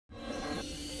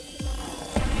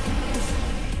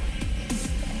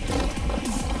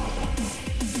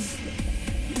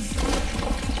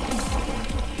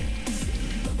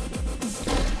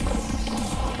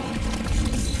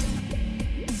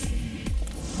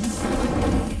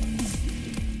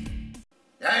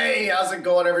How's it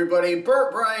going, everybody?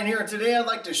 Bert Bryan here. Today I'd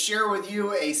like to share with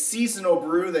you a seasonal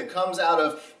brew that comes out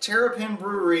of Terrapin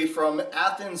Brewery from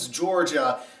Athens,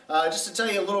 Georgia. Just to tell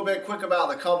you a little bit quick about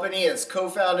the company, it's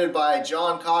co-founded by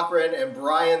John Cochran and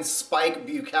Brian Spike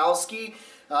Bukowski.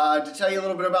 To tell you a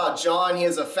little bit about John, he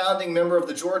is a founding member of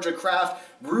the Georgia Craft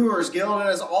Brewers Guild and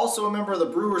is also a member of the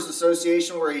Brewers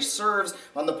Association, where he serves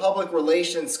on the Public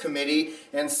Relations Committee.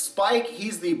 And Spike,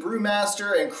 he's the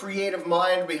brewmaster and creative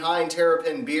mind behind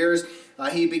Terrapin beers.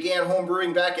 He began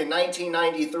homebrewing back in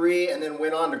 1993 and then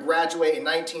went on to graduate in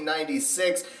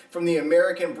 1996 from the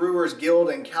American Brewers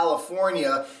Guild in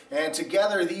California. And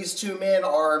together, these two men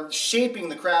are shaping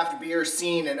the craft beer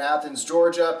scene in Athens,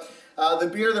 Georgia. The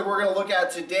beer that we're going to look at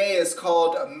today is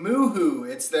called Moo-Hoo.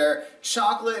 It's their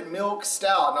chocolate milk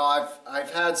stout. Now,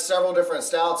 I've had several different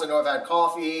stouts. I know I've had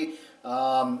coffee,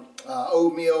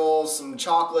 oatmeal, some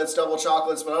chocolates, double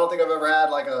chocolates, but I don't think I've ever had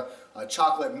like a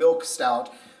chocolate milk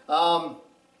stout.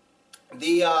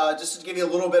 Just to give you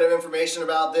a little bit of information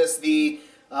about this, the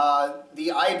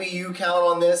IBU count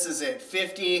on this is at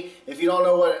 50. If you don't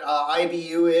know what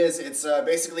IBU is, it's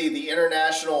basically the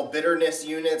International Bitterness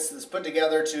Units that's put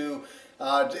together to,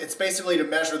 it's basically to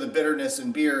measure the bitterness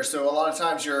in beer. So a lot of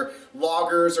times your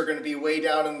lagers are going to be way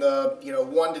down in the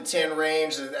 1 to 10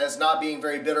 range as not being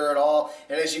very bitter at all.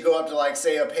 And as you go up to, like,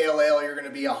 say, a pale ale, you're going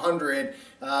to be 100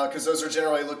 because those are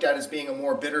generally looked at as being a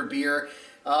more bitter beer.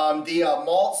 The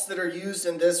malts that are used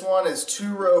in this one is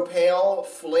 2-row pale,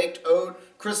 flaked oat,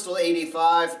 crystal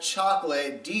 85,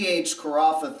 chocolate, DH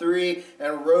Carafa 3,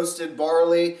 and roasted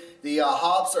barley. The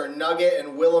hops are nugget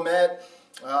and willamette.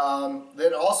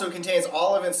 That also contains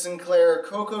olive and Sinclair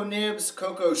cocoa nibs,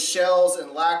 cocoa shells,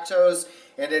 and lactose,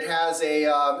 and it has a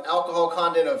alcohol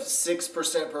content of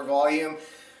 6% per volume.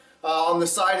 On the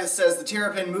side it says the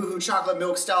Terrapin Moo-Hoo Chocolate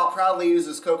Milk Stout proudly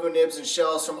uses cocoa nibs and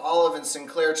shells from Olive and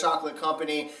Sinclair Chocolate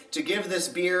Company to give this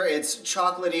beer its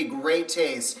chocolatey great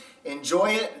taste. Enjoy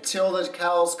it till the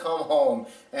cows come home.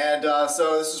 And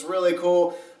so this is really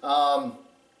cool.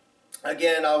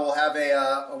 Again, I will have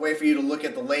a way for you to look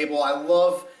at the label. I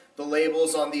love the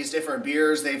labels on these different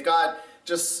beers. They've got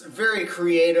just very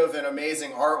creative and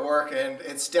amazing artwork, and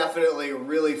it's definitely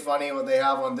really funny what they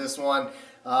have on this one.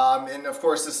 And of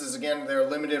course, this is, again, their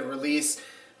limited release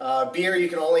beer. You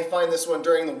can only find this one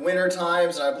during the winter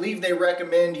times, and I believe they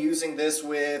recommend using this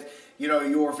with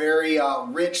your very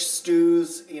rich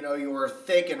stews, your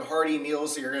thick and hearty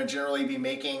meals that you're going to generally be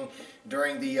making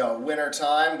during the winter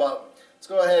time. But let's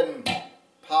go ahead and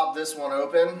pop this one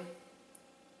open.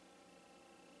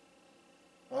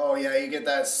 Oh yeah, you get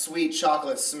that sweet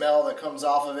chocolate smell that comes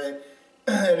off of it.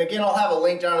 And again, I'll have a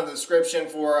link down in the description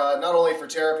for not only for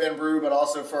Terrapin Brew, but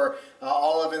also for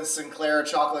Olive and Sinclair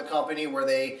Chocolate Company, where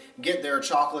they get their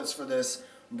chocolates for this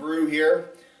brew here.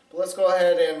 But let's go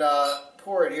ahead and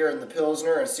pour it here in the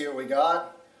Pilsner and see what we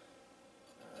got.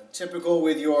 Typical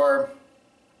with your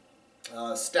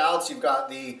stouts, you've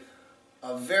got a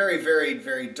very, very,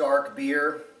 very dark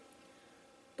beer,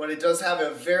 but it does have a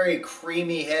very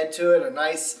creamy head to it, a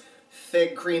nice,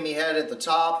 thick, creamy head at the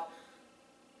top.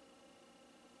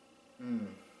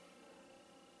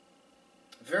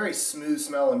 Very smooth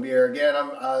smelling beer. Again,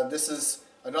 this is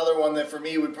another one that for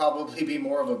me would probably be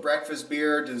more of a breakfast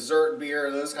beer, dessert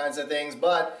beer, those kinds of things.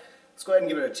 But let's go ahead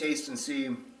and give it a taste and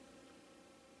see.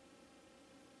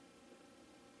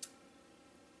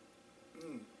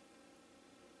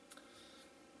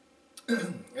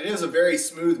 It is a very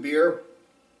smooth beer,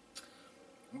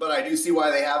 but I do see why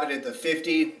they have it at the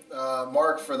 50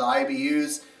 mark for the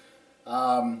IBUs.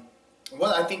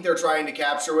 What I think they're trying to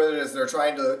capture with it is they're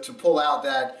trying to pull out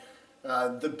that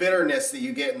the bitterness that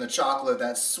you get in the chocolate,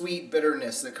 that sweet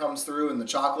bitterness that comes through in the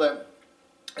chocolate,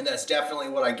 and that's definitely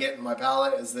what I get in my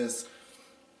palate, is this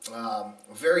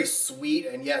very sweet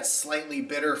and yet slightly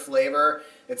bitter flavor.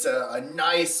 It's a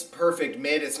nice, perfect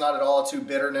mid. It's not at all too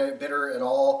bitter at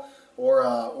all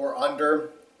or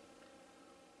under.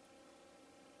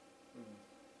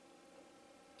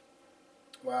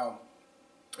 Wow.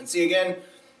 And see, again,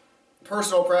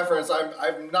 personal preference,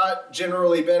 I've not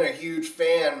generally been a huge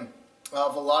fan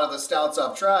of a lot of the stouts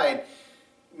I've tried.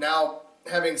 Now,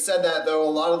 having said that, though, a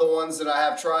lot of the ones that I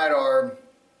have tried are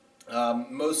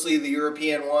mostly the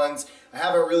European ones. I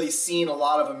haven't really seen a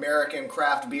lot of American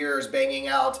craft beers banging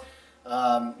out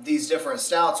these different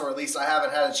stouts, or at least I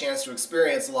haven't had a chance to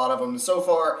experience a lot of them. So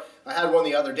far, I had one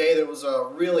the other day that was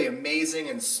really amazing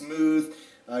and smooth,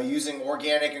 using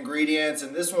organic ingredients,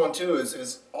 and this one too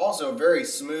is also very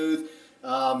smooth.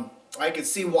 I could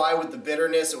see why with the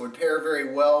bitterness it would pair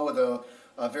very well with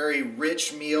a very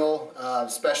rich meal,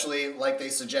 especially like they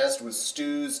suggest with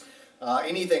stews.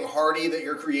 Anything hearty that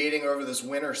you're creating over this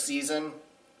winter season.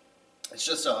 It's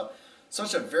just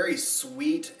such a very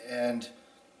sweet and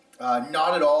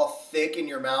not at all thick in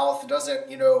your mouth. It doesn't,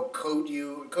 you know, coat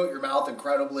your mouth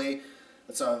incredibly.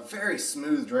 It's a very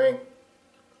smooth drink.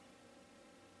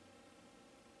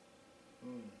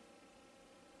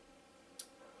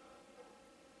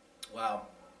 Wow,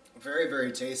 very,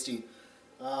 very tasty.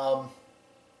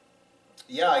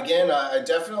 Yeah, again, I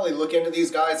definitely look into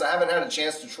these guys. I haven't had a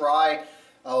chance to try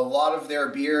a lot of their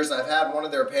beers. I've had one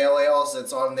of their pale ales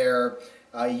that's on their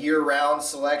year-round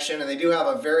selection, and they do have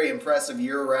a very impressive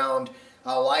year-round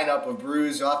lineup of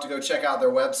brews. You'll have to go check out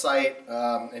their website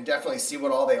and definitely see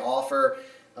what all they offer.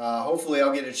 Hopefully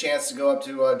I'll get a chance to go up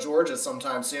to Georgia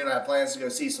sometime soon. I have plans to go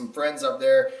see some friends up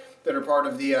there that are part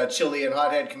of the chili and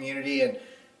hothead community, and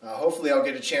hopefully I'll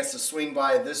get a chance to swing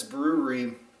by this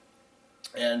brewery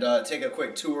and take a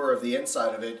quick tour of the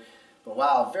inside of it. But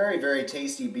wow, very, very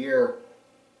tasty beer.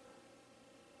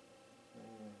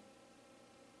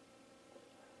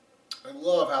 I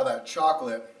love how that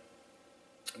chocolate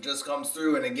just comes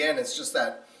through, and again, it's just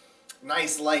that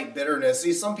nice light bitterness.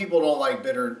 See, some people don't like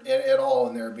bitter at all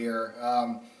in their beer.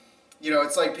 You know,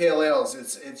 it's like pale ales.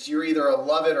 It's you're either a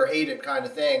love it or hate it kind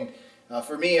of thing.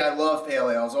 For me, I love pale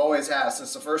ales. Always has.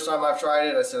 Since the first time I've tried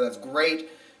it, I said that's great.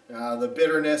 The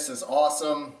bitterness is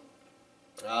awesome.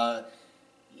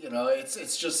 You know,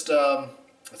 it's just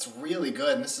it's really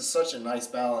good, and this is such a nice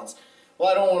balance. Well,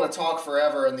 I don't want to talk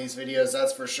forever in these videos,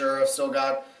 that's for sure. I've still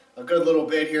got a good little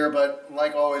bit here, but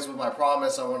like always with my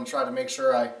promise, I want to try to make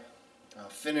sure I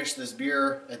finish this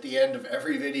beer at the end of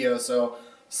every video. So,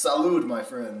 salud, my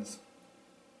friends.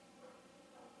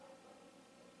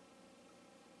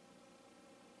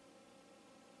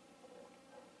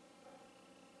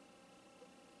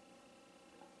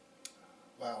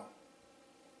 Wow.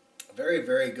 Very,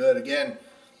 very good. Again,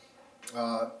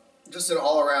 just an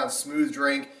all-around smooth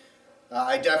drink.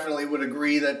 I definitely would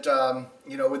agree that,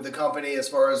 you know, with the company as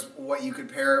far as what you could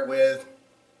pair it with,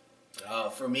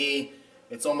 for me,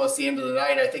 it's almost the end of the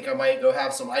night. I think I might go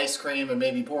have some ice cream and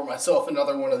maybe pour myself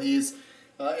another one of these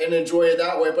and enjoy it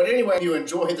that way. But anyway, you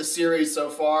enjoy the series so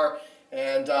far,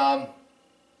 and I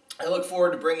look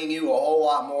forward to bringing you a whole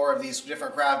lot more of these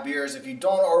different craft beers. If you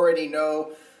don't already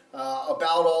know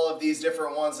about all of these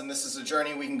different ones, and this is a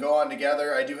journey we can go on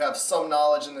together, I do have some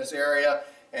knowledge in this area,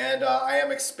 and I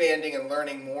am expanding and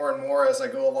learning more and more as I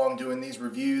go along doing these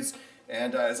reviews,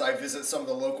 and as I visit some of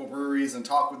the local breweries and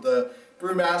talk with the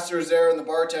brewmasters there and the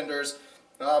bartenders.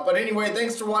 But anyway,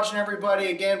 thanks for watching, everybody.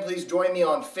 Again, please join me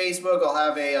on Facebook. I'll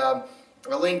have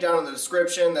a link down in the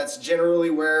description. That's generally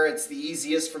where it's the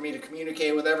easiest for me to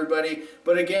communicate with everybody.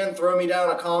 But again, throw me down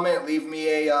a comment, leave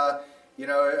me a you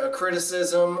know, a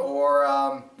criticism,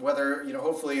 or whether, you know,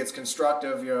 hopefully it's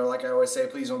constructive. You know, like I always say,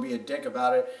 please don't be a dick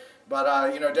about it.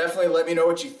 But, you know, definitely let me know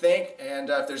what you think, and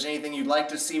if there's anything you'd like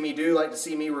to see me do, like to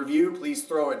see me review, please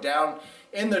throw it down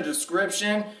in the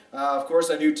description. Of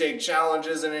course, I do take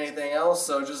challenges and anything else,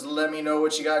 so just let me know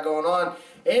what you got going on.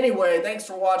 Anyway, thanks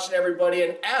for watching, everybody,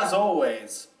 and as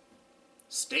always,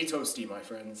 stay toasty, my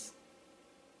friends.